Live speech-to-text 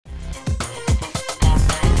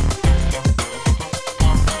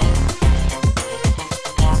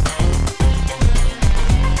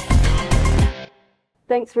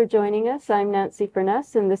Thanks for joining us. I'm Nancy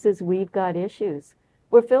Furness, and this is We've Got Issues.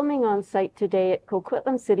 We're filming on site today at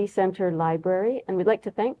Coquitlam City Centre Library, and we'd like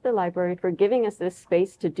to thank the library for giving us this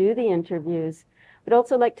space to do the interviews. We'd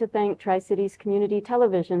also like to thank Tri-Cities Community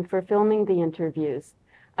Television for filming the interviews.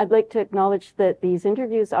 I'd like to acknowledge that these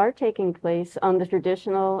interviews are taking place on the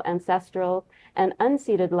traditional, ancestral, and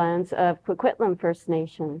unceded lands of Coquitlam First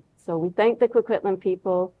Nation. So we thank the Coquitlam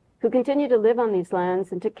people who continue to live on these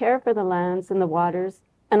lands and to care for the lands and the waters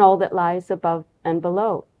and all that lies above and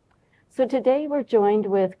below. So today we're joined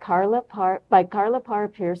with Carla Parr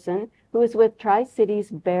Pearson, who is with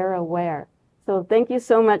Tri-Cities Bear Aware. So thank you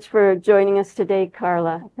so much for joining us today,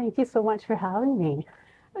 Carla. Thank you so much for having me.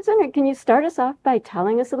 I was wondering, can you start us off by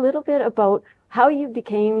telling us a little bit about how you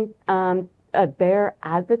became a bear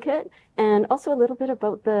advocate, and also a little bit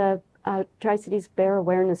about the Tri-Cities Bear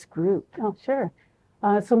Awareness Group? Oh, sure.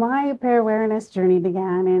 So my bear awareness journey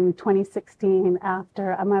began in 2016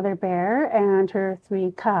 after a mother bear and her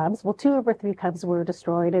 3 cubs. Well, 2 of her 3 cubs were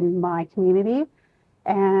destroyed in my community.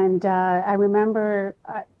 And I remember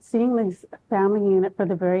seeing this family unit for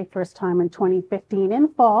the very first time in 2015 in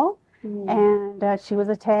fall. And she was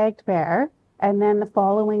a tagged bear. And then the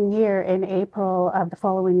following year, in April of the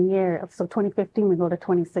following year, so 2015, we go to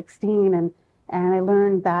 2016, and I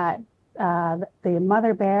learned that the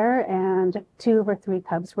mother bear and 2 of her 3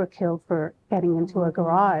 cubs were killed for getting into a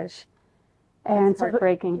garage. And so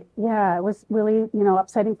heartbreaking. Yeah, it was really,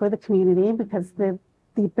 upsetting for the community, because the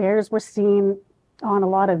bears were seen on a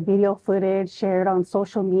lot of video footage shared on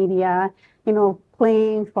social media,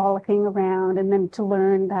 playing, frolicking around, and then to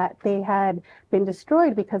learn that they had been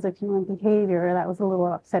destroyed because of human behavior, that was a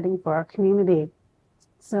little upsetting for our community.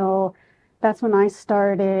 So that's when I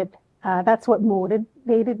started. That's what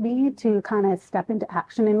motivated me to kind of step into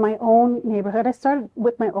action in my own neighborhood. I started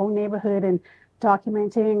with my own neighborhood and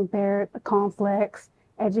documenting bear conflicts,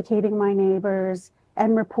 educating my neighbors,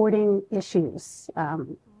 and reporting issues.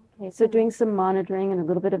 Okay, so doing some monitoring and a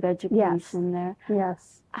little bit of education there.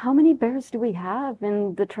 Yes. How many bears do we have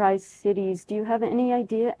in the Tri-Cities? Do you have any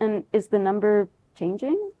idea? And is the number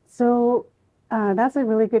changing? So that's a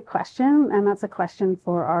really good question, and that's a question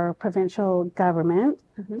for our provincial government.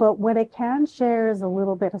 But what I can share is a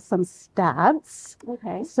little bit of some stats.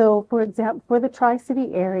 Okay. So, for example, for the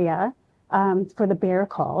Tri-City area, for the bear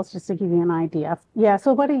calls, just to give you an idea. Yeah,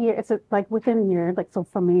 so about a year, it's like within a year, so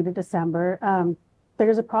from May to December,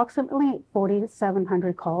 there's approximately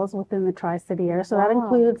 4,700 calls within the Tri-City area. So that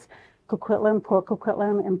includes Coquitlam, Port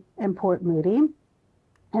Coquitlam, and Port Moody.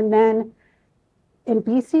 And then in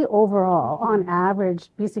BC overall, on average,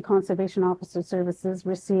 BC Conservation Officer Services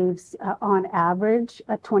receives, on average,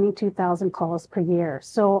 22,000 calls per year.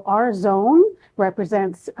 So our zone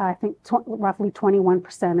represents, I think, roughly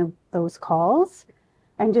 21% of those calls.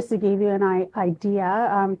 And just to give you an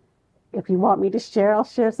idea, if you want me to share, I'll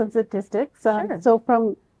share some statistics. Sure. So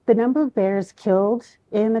from the number of bears killed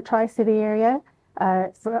in the Tri-City area,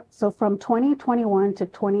 so from 2021 to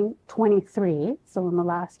 2023, so in the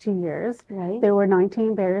last 2 years, there were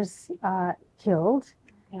 19 bears killed,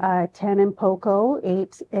 10 in Poco,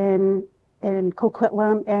 8 in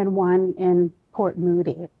Coquitlam, and 1 in Port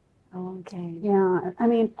Moody. Okay. Yeah, I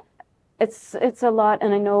mean, it's a lot,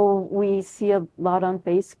 and I know we see a lot on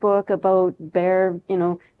Facebook about bear,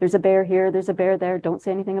 there's a bear here, there's a bear there, don't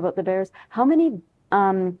say anything about the bears. How many,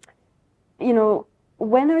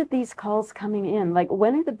 when are these calls coming in? Like,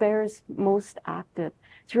 when are the bears most active?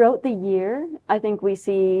 Throughout the year, I think we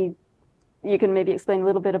see, you can maybe explain a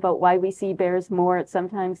little bit about why we see bears more at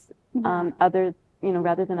sometimes rather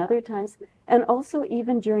than other times. And also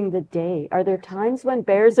even during the day, are there times when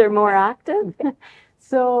bears are more active?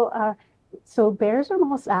 So bears are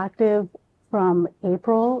most active from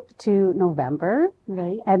April to November.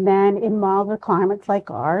 Right. And then in milder climates like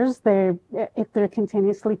ours, if they're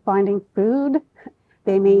continuously finding food,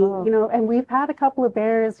 they may, and we've had a couple of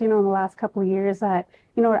bears, in the last couple of years that,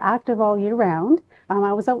 are active all year round.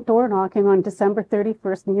 I was outdoor knocking on December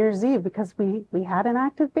 31st, New Year's Eve, because we had an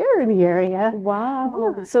active bear in the area.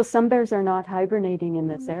 Wow. Yeah. So some bears are not hibernating in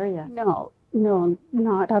this area? No,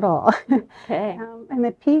 not at all. Okay. And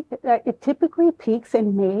the peak, it typically peaks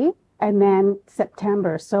in May and then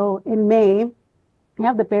September. So in May,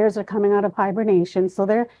 the bears are coming out of hibernation, so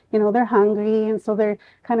they're hungry, and so they're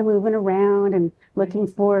kind of moving around and looking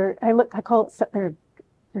for. I call it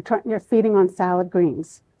they're feeding on salad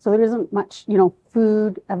greens. So there isn't much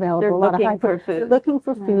food available. They're looking for food. They're looking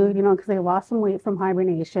for food, because they lost some weight from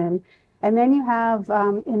hibernation. And then you have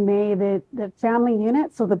in May the family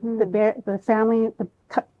unit. So the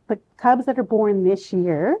cubs that are born this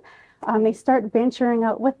year, they start venturing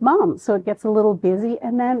out with mom. So it gets a little busy,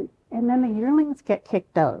 and then and then the yearlings get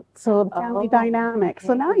kicked out. So the family Oh, dynamic.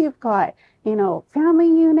 So now okay. you've got, family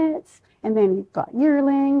units, and then you've got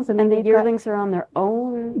yearlings, and then And the you've got, yearlings are on their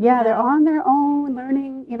own yeah, they're now? on their own,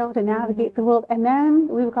 learning, to navigate the world. And then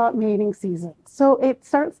we've got mating season. So it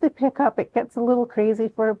starts to pick up. It gets a little crazy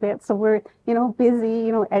for a bit. So we're,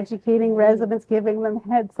 busy, educating residents, giving them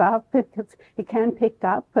heads up, because it can pick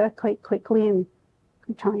up quite quickly, and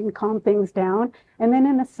try and calm things down. And then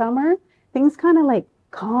in the summer, things kind of like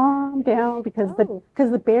calm down, because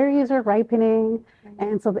the berries are ripening,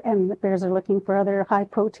 and the bears are looking for other high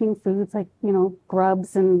protein foods, like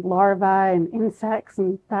grubs and larvae and insects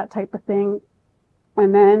and that type of thing.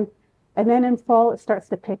 And then in fall it starts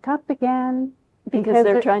to pick up again, Because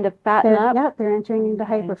they're trying to fatten up? Yeah, they're entering into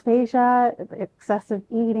hyperphagia, excessive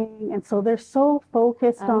eating, and so they're so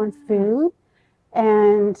focused on food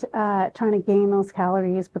and trying to gain those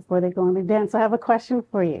calories before they go on the den. So I have a question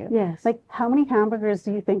for you. Yes. Like, how many hamburgers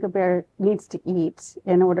do you think a bear needs to eat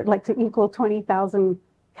in order, like, to equal 20,000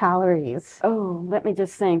 calories? Oh, let me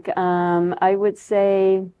just think. I would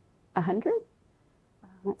say 100?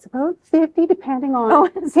 That's about 50, depending on.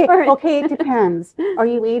 Oh, sorry. Okay, it depends. Are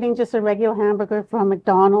you eating just a regular hamburger from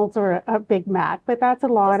McDonald's or a Big Mac? But that's a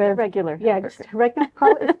lot Just a of regular Yeah, hamburger. just regular.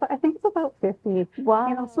 Probably, I think it's about 50.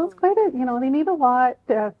 Wow. So it's quite a. They need a lot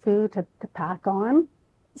of food to pack on.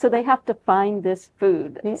 So they have to find this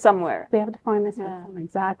food somewhere. They have to find this Yeah. food,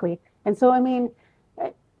 exactly. And so,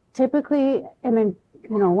 typically, and then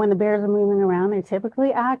when the bears are moving around, they're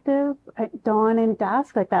typically active at dawn and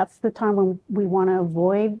dusk. Like, that's the time when we want to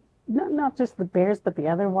avoid not just the bears, but the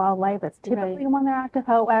other wildlife. That's typically when they're active.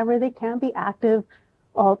 However, they can be active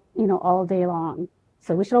all day long.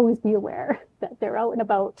 So we should always be aware that they're out and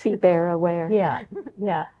about. Be bear aware. Yeah,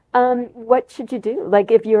 yeah. What should you do? Like,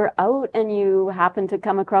 if you're out and you happen to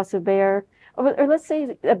come across a bear, or let's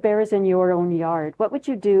say a bear is in your own yard, what would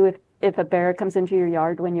you do if a bear comes into your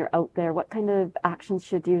yard when you're out there? What kind of actions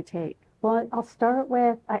should you take? Well, I'll start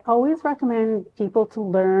with, I always recommend people to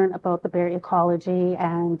learn about the bear ecology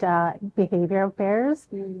and behavior of bears.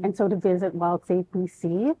 And so to visit WildSafe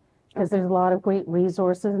BC, because there's a lot of great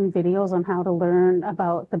resources and videos on how to learn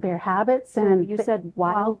about the bear habits. So and you said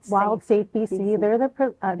WildSafe BC.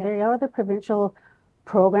 They are the provincial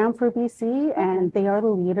program for BC, and they are the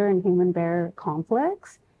leader in human bear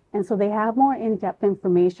conflicts. And so they have more in-depth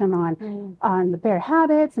information on the bear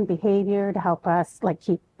habits and behavior to help us, like,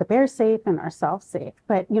 keep the bears safe and ourselves safe.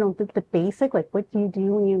 But the basic, like, what do you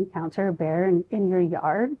do when you encounter a bear in your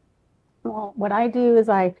yard? Well, what I do is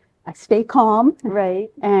I stay calm,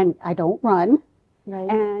 Right. and I don't run, Right.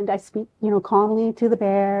 and I speak, calmly to the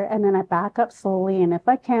bear, and then I back up slowly, and if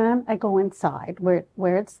I can, I go inside where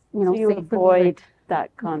it's, So you safe avoid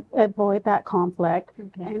that conflict. avoid that conflict.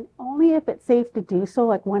 Okay. And only if it's safe to do so.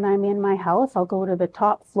 Like, when I'm in my house, I'll go to the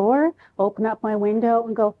top floor, open up my window,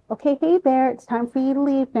 and go, okay, hey bear, it's time for you to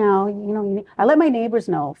leave now. I let my neighbors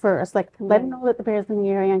know first, like, let them know that the bear's in the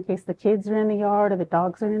area in case the kids are in the yard or the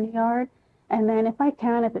dogs are in the yard. And then if I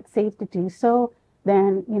can, if it's safe to do so,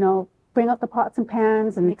 then bring up the pots and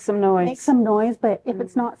pans and Make some noise. But if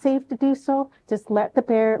it's not safe to do so, just let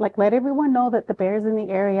everyone know that the bear's in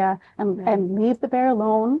the area, and leave the bear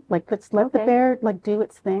alone. Like, let's let the bear, like, do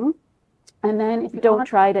its thing. And then if you Don't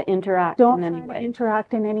try to interact in any way.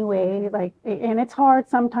 interact in any way. Like, and it's hard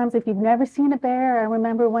sometimes if you've never seen a bear. I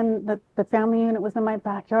remember when the family unit was in my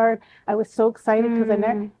backyard, I was so excited because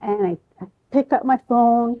I picked up my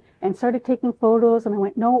phone and started taking photos, and I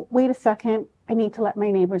went, no, wait a second, I need to let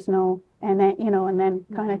my neighbors know, and then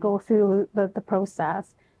kind of go through the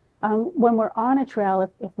process. When we're on a trail,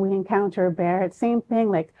 if we encounter a bear, it's same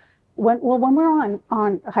thing. Like, when we're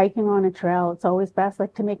on hiking on a trail, it's always best,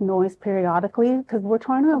 like, to make noise periodically, because we're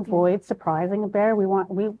trying to avoid surprising a bear. We want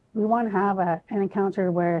to have an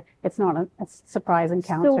encounter where it's not a surprise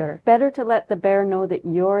encounter. So better to let the bear know that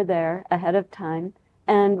you're there ahead of time.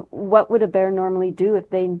 And what would a bear normally do if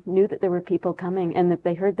they knew that there were people coming and that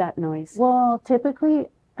they heard that noise? Well, typically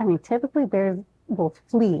bears will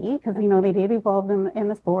flee, because they did evolve in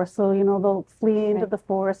the forest. So they'll flee into the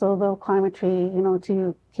forest, or they'll climb a tree,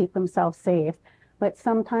 to keep themselves safe. But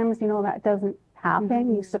sometimes that doesn't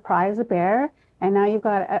happen. You surprise a bear, and now you've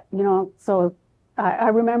got So I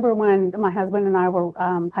remember when my husband and I were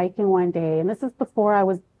hiking one day, and this is before I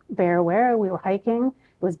was bear aware. We were hiking.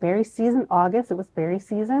 It was berry season, August. It was berry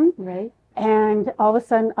season. Right. And all of a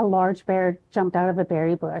sudden, a large bear jumped out of a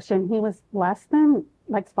berry bush, and he was less than,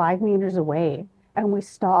 like, 5 meters away. And we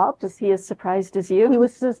stopped. Was he as surprised as you? He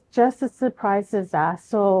was just as surprised as us.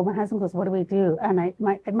 So my husband goes, what do we do? And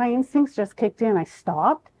my instincts just kicked in. I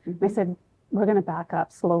stopped. And I said, we're going to back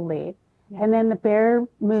up slowly. And then the bear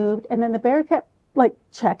moved, and then the bear kept like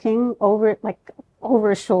checking over, like over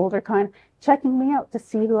his shoulder, kind of checking me out to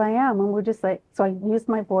see who I am. And we're just like, so I used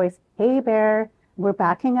my voice, hey bear, we're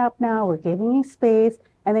backing up now, we're giving you space.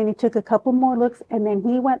 And then he took a couple more looks and then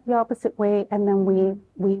he went the opposite way. And then we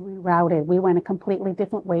rerouted. We went a completely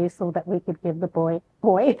different way so that we could give the boy,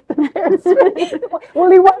 well, he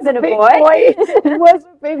wasn't a big boy. He was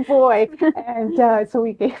a big boy. And so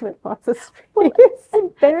we gave it lots of space. Well,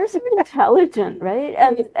 and bears are intelligent, right?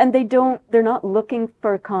 And they're not looking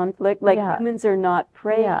for conflict. Like humans are not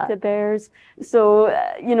prey to bears. So,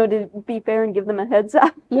 to be fair and give them a heads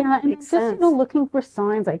up. Yeah, and it's just, looking for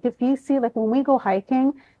signs. Like if you see, like when we go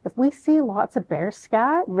hiking, if we see lots of bear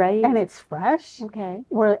scat, right, and it's fresh,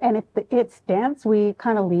 and if it's dense, we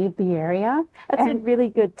kind of leave the area. That's a really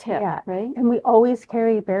good tip, right? And we always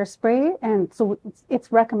carry bear spray, and so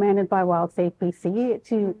it's recommended by Wild Safe BC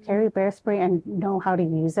to carry bear spray and know how to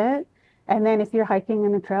use it. And then if you're hiking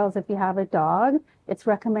in the trails, if you have a dog, it's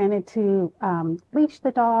recommended to leash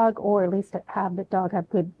the dog, or at least have the dog have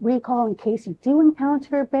good recall in case you do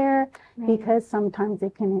encounter a bear, because sometimes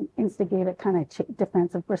it can instigate a kind of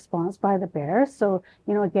defensive response by the bear. So,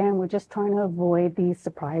 again, we're just trying to avoid these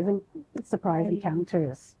surprise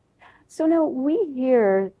encounters. So now we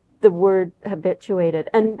hear the word habituated,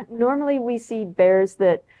 and normally we see bears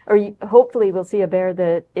that, or hopefully we'll see a bear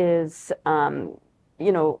that is,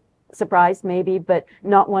 surprised maybe, but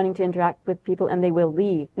not wanting to interact with people, and they will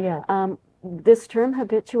leave. This term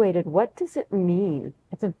habituated, what does it mean?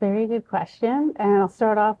 It's a very good question. And I'll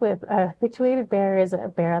start off with a habituated bear is a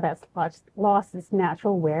bear that's lost its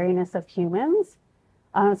natural wariness of humans.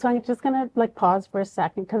 So I'm just going to pause for a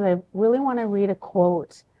second because I really want to read a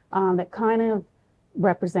quote that kind of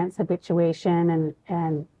represents habituation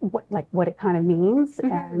and what it kind of means.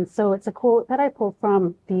 And so it's a quote that I pulled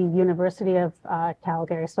from the University of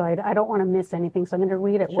Calgary. So I don't want to miss anything. So I'm going to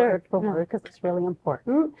read it word for word because it's really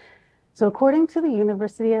important. So according to the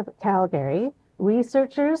University of Calgary,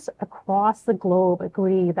 researchers across the globe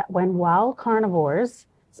agree that when wild carnivores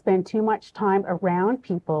spend too much time around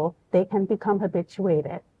people, they can become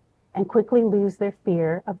habituated and quickly lose their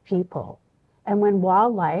fear of people. And when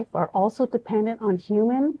wildlife are also dependent on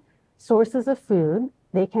human sources of food,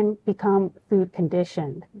 they can become food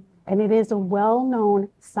conditioned. And it is a well-known,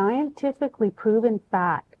 scientifically proven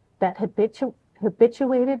fact that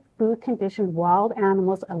habituated food conditioned wild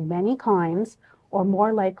animals of many kinds are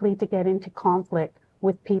more likely to get into conflict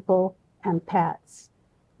with people and pets.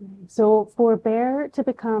 So for a bear to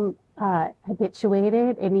become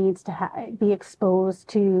habituated, it needs to be exposed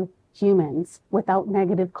to humans without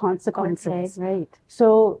negative consequences.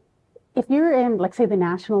 So if you're in, like, say, the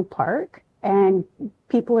national park and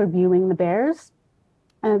people are viewing the bears,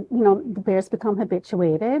 and the bears become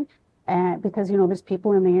habituated, and because there's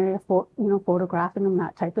people in the area photographing them,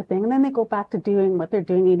 that type of thing, and then they go back to doing what they're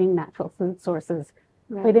doing, eating natural food sources.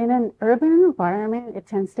 But in an urban environment, it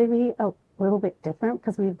tends to be a little bit different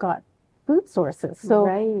because we've got food sources. So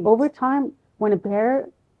over time, when a bear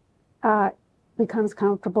becomes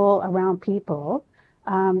comfortable around people,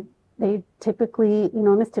 they typically,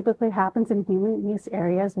 and this typically happens in human use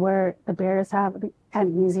areas where the bears have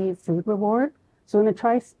an easy food reward. So in the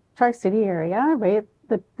Tri-City area,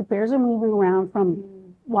 the bears are moving around from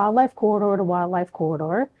wildlife corridor to wildlife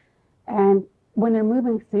corridor. And when they're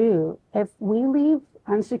moving through, if we leave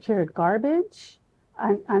unsecured garbage,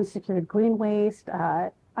 unsecured green waste,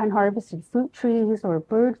 unharvested fruit trees or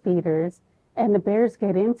bird feeders, and the bears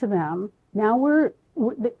get into them, now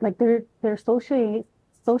they're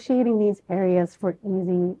associating these areas for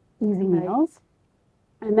easy meals.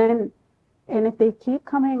 And if they keep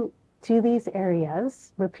coming to these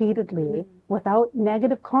areas repeatedly without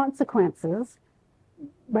negative consequences,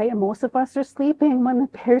 and most of us are sleeping when the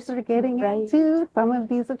bears are getting into some of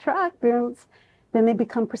these attractants, then they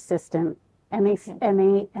become persistent, and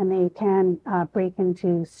they can break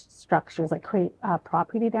into structures, like create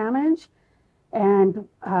property damage. And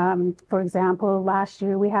for example, last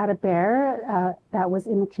year we had a bear that was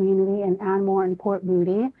in the community in Anmore and Port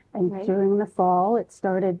Moody, and during the fall it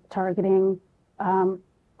started targeting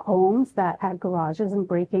homes that had garages and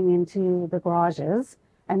breaking into the garages,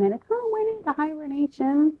 and then it kind of went into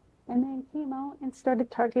hibernation and then came out and started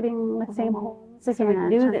targeting the same homes again. So it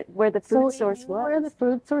knew where the food source was. Where the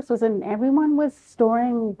food source was, and everyone was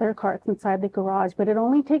storing their carts inside the garage. But it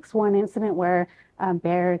only takes one incident where a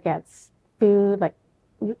bear gets food, like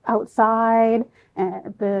outside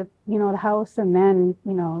the house, and then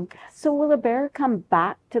So will a bear come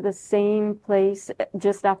back to the same place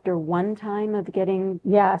just after one time of getting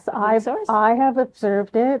yes, food source? I have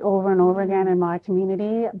observed it over and over again in my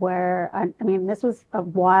community where I mean this was a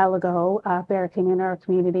while ago. A bear came in our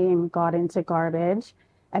community and got into garbage,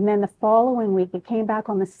 and then the following week it came back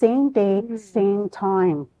on the same day, same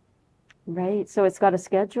time. Right. So it's got a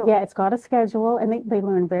schedule. Yeah, it's got a schedule, and they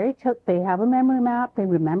learn they have a memory map, they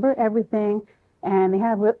remember everything, and they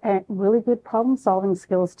have really good problem solving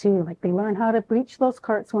skills too. Like they learn how to breach those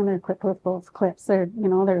carts when they're clipped with those clips. Their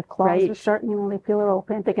claws Right. are sharp, they peel her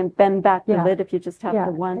open. They can bend back the Yeah. lid if you just have Yeah.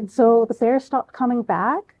 the one. And so the bear stopped coming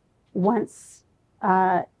back once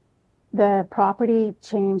the property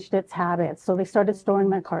changed its habits. So they started storing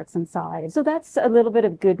their carts inside. So that's a little bit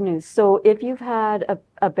of good news. So if you've had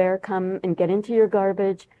a bear come and get into your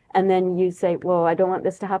garbage, and then you say, well, I don't want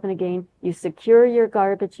this to happen again, you secure your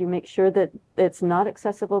garbage, you make sure that it's not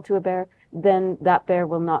accessible to a bear, then that bear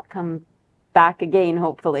will not come back again,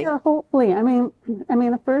 hopefully. Yeah, hopefully. I mean,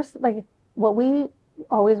 the first, what we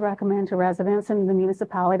always recommend to residents in the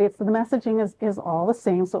municipality, so the messaging is all the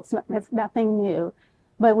same, so it's nothing new.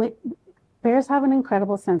 But bears have an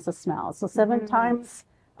incredible sense of smell. So 7 times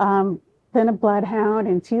than a bloodhound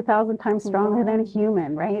and 2,000 times stronger than a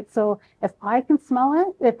human, right? So if I can smell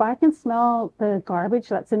it, if I can smell the garbage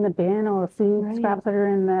that's in the bin or food scraps that are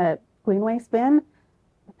in the green waste bin,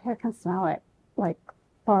 the bear can smell it like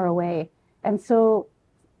far away. And so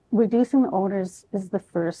reducing the odors is the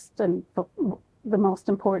first and the most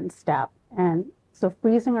important step. And so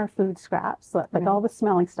freezing our food scraps, like all the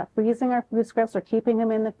smelling stuff, freezing our food scraps or keeping them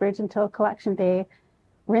in the fridge until collection day,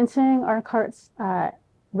 rinsing our carts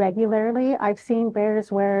regularly. I've seen bears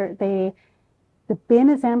where the bin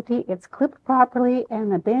is empty, it's clipped properly,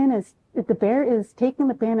 and the bear is taking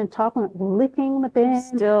the bin and topping it, licking the bin,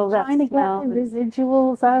 Still trying to smell. get the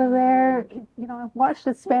residuals out of there. I've watched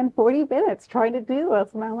it spend 40 minutes trying to do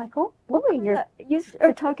this, and I'm like, oh boy, you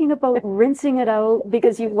are talking about rinsing it out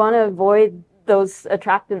because you want to avoid those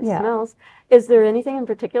attractant smells. Is there anything in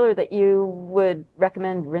particular that you would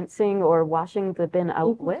recommend rinsing or washing the bin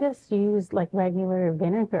out with? Just use like regular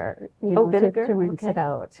vinegar, vinegar? to rinse it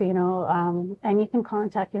out, and you can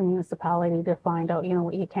contact your municipality to find out,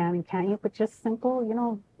 what you can and can't use, but just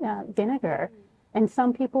simple, vinegar. And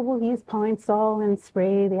some people will use Pine Sol and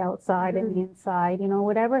spray the outside and the inside,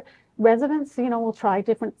 whatever. Residents, will try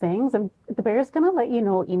different things, and the bear's going to let you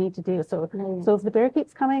know what you need to do. So, so if the bear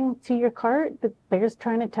keeps coming to your cart, the bear's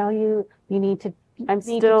trying to tell you need to. I'm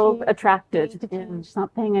still attracted. To change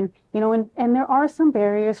something, and and there are some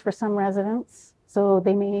barriers for some residents. So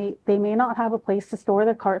they may not have a place to store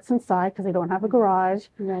their carts inside because they don't have a garage.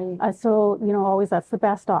 Right. So always that's the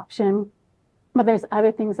best option. But there's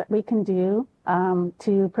other things that we can do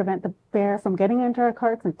to prevent the bear from getting into our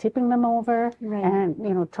carts and tipping them over,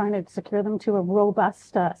 and trying to secure them to a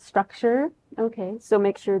robust structure. Okay, so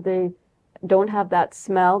make sure they don't have that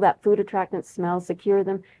smell, that food attractant smell, secure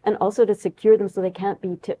them, and also to secure them so they can't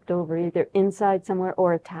be tipped over either inside somewhere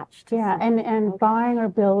or attached to something. And buying or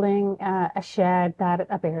building a shed that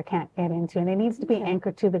a bear can't get into, and it needs to be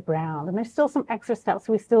anchored to the ground. And there's still some extra steps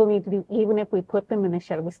we still need to do, even if we put them in the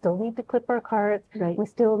shed. We still need to clip our carts. We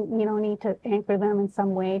still need to anchor them in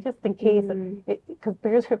some way, just in case, because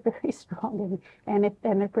bears are very strong, and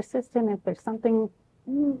they're persistent. If there's something.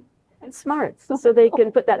 And smart, so they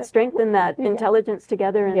can put that strength and that intelligence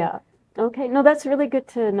together. And, okay, no, that's really good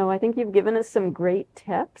to know. I think you've given us some great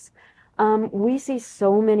tips. We see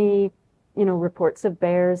so many, reports of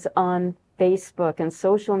bears on Facebook and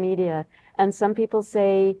social media, and some people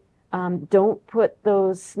say, don't put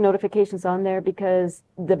those notifications on there because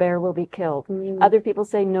the bear will be killed. Other people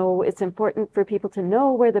say, no, it's important for people to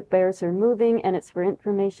know where the bears are moving, and it's for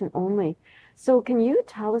information only. So can you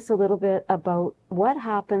tell us a little bit about what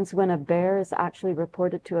happens when a bear is actually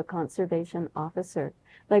reported to a conservation officer?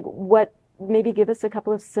 Like maybe give us a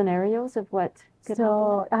couple of scenarios of what could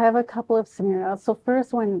happen. I have a couple of scenarios. So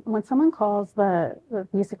first, when someone calls the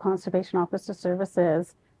BC Conservation Officer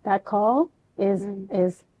Services, that call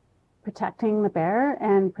is protecting the bear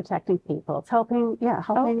and protecting people. It's helping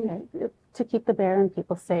to keep the bear and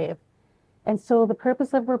people safe. And so the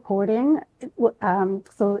purpose of reporting,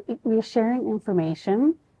 we're sharing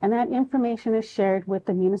information, and that information is shared with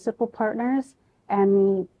the municipal partners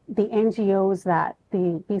and the NGOs that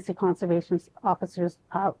the BC Conservation Officers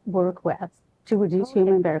work with to reduce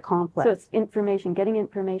human-bear conflict. So it's information, getting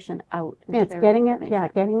information out. It's getting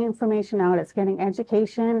information out. It's getting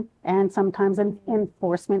education and sometimes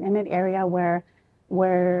enforcement in an area where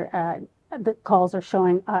the calls are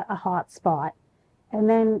showing a hot spot. And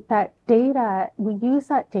then that data, we use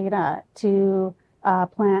that data to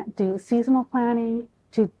do seasonal planning,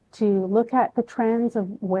 to look at the trends of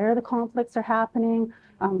where the conflicts are happening.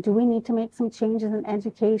 Do we need to make some changes in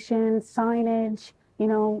education, signage, you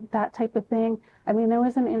know, that type of thing? I mean, there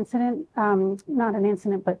was an incident, not an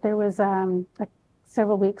incident, but there was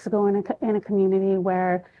several weeks ago in a community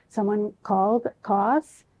where someone called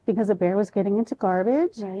COS because a bear was getting into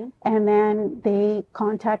garbage. Right. And then they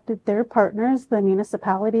contacted their partners, the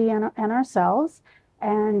municipality and ourselves,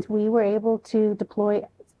 and we were able to deploy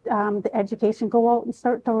the education, go out and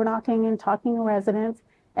start door knocking and talking to residents.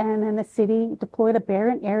 And then the city deployed a bear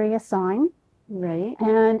in area sign. Right.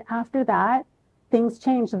 And after that, things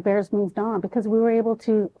changed. The bears moved on because we were able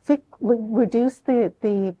to reduce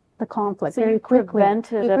the conflict So very you quickly.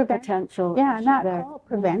 prevented a potential Yeah, and issue that there. call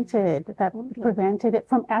prevented it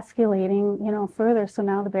from escalating, you know, further. So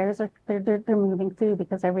now the bears are they're moving through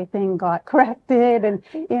because everything got corrected, and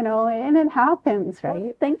you know, and it happens, right?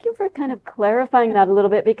 Well, thank you for kind of clarifying that a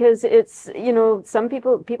little bit, because it's, you know, some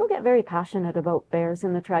people get very passionate about bears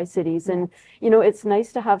in the Tri-Cities, and you know, it's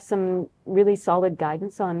nice to have some really solid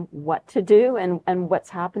guidance on what to do and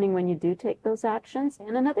what's happening when you do take those actions.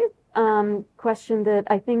 And another question that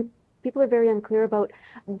I think people are very unclear about: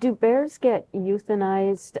 do bears get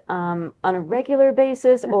euthanized on a regular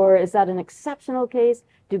basis, or is that an exceptional case?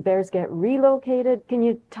 Do bears get relocated? Can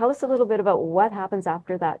you tell us a little bit about what happens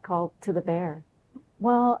after that call to the bear?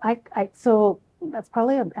 Well, so that's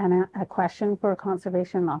probably a question for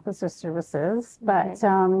Conservation Officer Services, but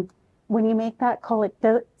when you make that call,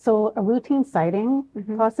 so a routine sighting,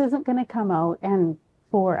 COS isn't going to come out and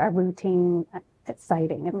for a routine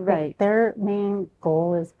sighting. Right. Their main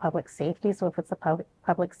goal is public safety. So if it's a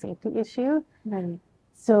public safety issue, Right.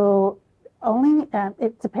 so only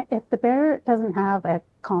if the bear doesn't have a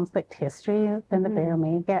conflict history, then the bear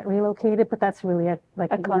may get relocated. But that's really a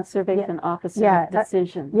conservation officer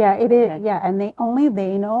decision. It is. Yeah, and only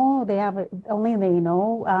they know the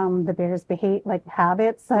bear's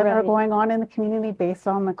habits that are going on in the community based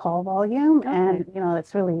on the call volume, and you know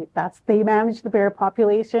they manage the bear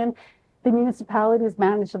population. The municipalities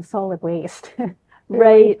manage the solid waste.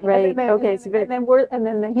 Right. And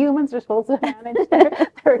then the humans are supposed to manage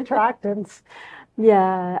their attractants.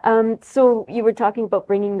 Yeah. So you were talking about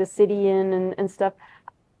bringing the city in and stuff.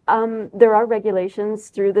 There are regulations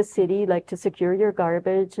through the city, like to secure your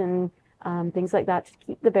garbage and things like that to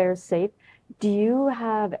keep the bears safe. Do you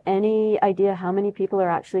have any idea how many people are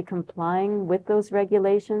actually complying with those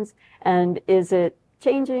regulations? And is it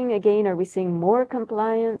changing again? Are we seeing more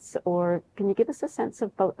compliance, or can you give us a sense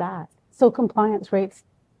about that? So compliance rates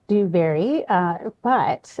do vary,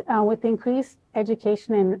 but with increased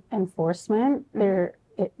education and enforcement,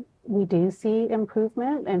 we do see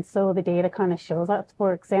improvement. And so the data kind of shows us.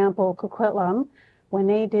 For example, Coquitlam, when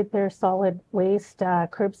they did their solid waste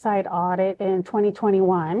curbside audit in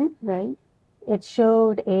 2021, right, it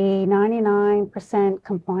showed a 99%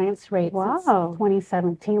 compliance rate since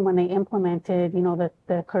 2017 when they implemented, you know, the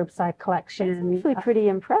curbside collection. That's actually pretty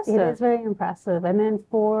impressive. It is very impressive. And then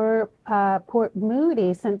for Port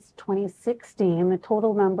Moody, since 2016, the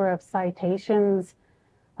total number of citations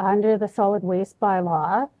under the solid waste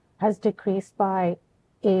bylaw has decreased by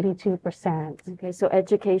 82%. Okay, so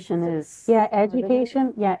education is...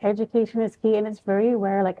 education is key, and it's very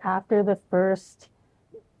rare, like after the first...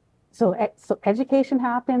 So education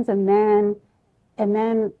happens, and then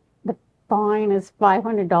the fine is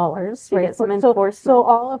 $500. Right. Some enforcement. So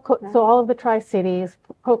all of the Tri-Cities,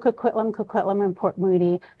 Coquitlam, and Port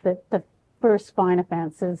Moody, the first fine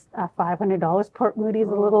offense is $500. Port Moody is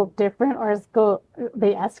a little different, or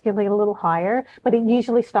they escalate a little higher, but it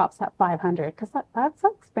usually stops at $500 because that's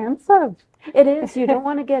expensive. It is. You don't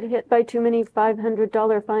want to get hit by too many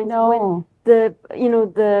 $500 fines. No. When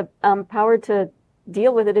the power to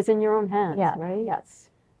deal with it is in your own hands, right?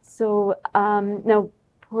 Yes. So now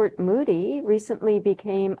Port Moody recently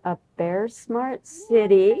became a Bear Smart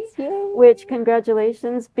city, which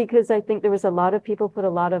congratulations, because I think there was a lot of people put a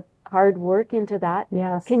lot of hard work into that.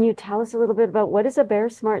 Yes. Can you tell us a little bit about what is a Bear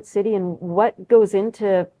Smart city and what goes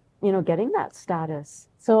into, you know, getting that status?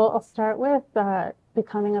 So I'll start with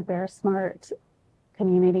becoming a Bear Smart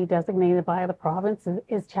community designated by the province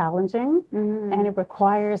is challenging, and it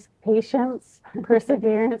requires patience,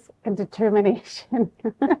 perseverance, and determination.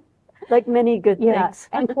 Like many good things.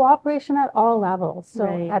 And cooperation at all levels. So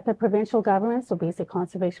at the provincial government, so basic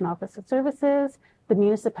Conservation Officer Services, the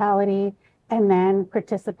municipality, and then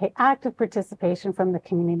active participation from the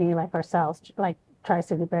community like ourselves, like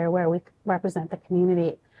Tri-City Bear, where we represent the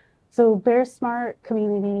community. So Bear Smart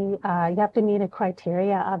community, you have to meet a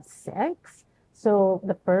criteria of 6. So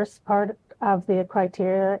the first part of the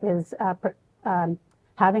criteria is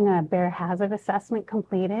having a bear hazard assessment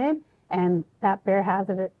completed, and that bear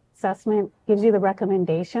hazard assessment gives you the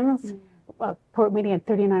recommendations. Port Moody had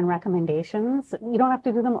 39 recommendations. You don't have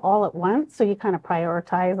to do them all at once, so you kind of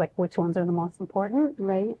prioritize like which ones are the most important.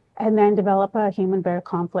 Right. And then develop a human bear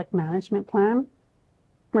conflict management plan,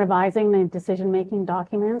 revising the decision-making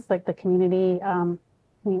documents like the community,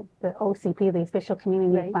 the OCP, the official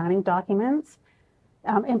community planning documents,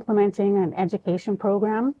 implementing an education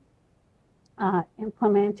program,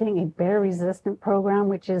 implementing a bear-resistant program,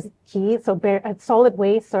 which is key. So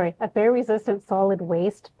a bear-resistant solid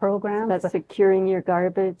waste program. That's securing your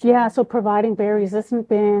garbage. Yeah, so providing bear-resistant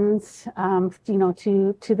bins,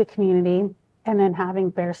 to the community, and then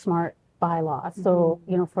having bear-smart bylaws. So,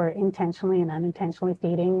 for intentionally and unintentionally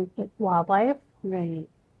feeding wildlife. Right.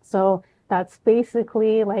 So that's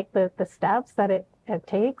basically like the steps that it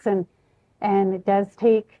takes, and it does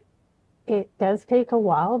take a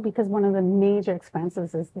while, because one of the major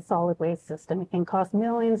expenses is the solid waste system. It can cost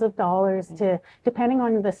millions of dollars depending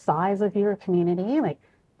on the size of your community. Like,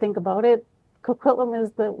 think about it. Coquitlam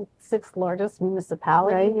is the 6th largest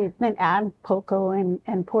municipality. Right. Then add Poco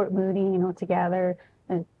and Port Moody, together.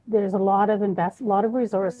 And there's a lot of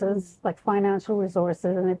resources, like financial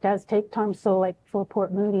resources, and it does take time. So like for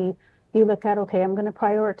Port Moody, you look at, okay, I'm going to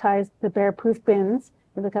prioritize the bear-proof bins.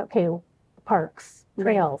 You look at, okay, parks,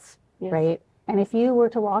 trails. Yes. Right? And if you were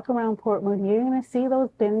to walk around Port Moody, you're going to see those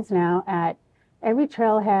bins now at every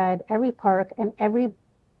trailhead, every park, and every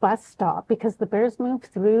bus stop, because the bears move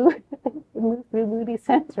through Moody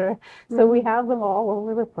Center. So we have them all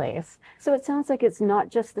over the place. So it sounds like it's not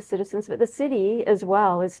just the citizens, but the city as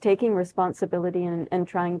well is taking responsibility and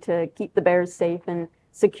trying to keep the bears safe and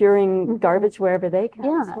securing garbage wherever they can.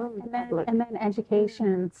 Yeah, and then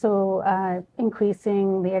education. So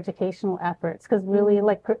increasing the educational efforts, because really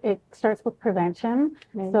it starts with prevention.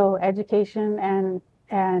 Right. So education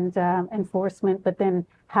and enforcement, but then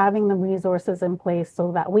having the resources in place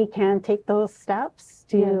so that we can take those steps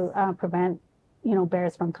to prevent,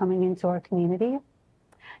 bears from coming into our community.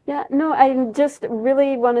 Yeah, no, I just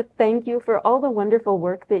really want to thank you for all the wonderful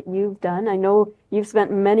work that you've done. I know you've spent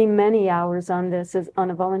many, many hours on this on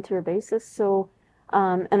a volunteer basis. So,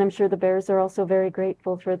 and I'm sure the bears are also very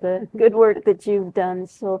grateful for the good work that you've done.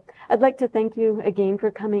 So I'd like to thank you again for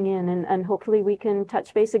coming in, and hopefully we can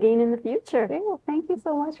touch base again in the future. Okay, well, thank you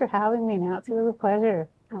so much for having me now. It's really a pleasure.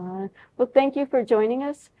 Well, thank you for joining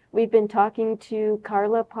us. We've been talking to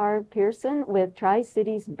Carla Parr Pearson with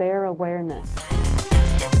Tri-Cities Bear Awareness.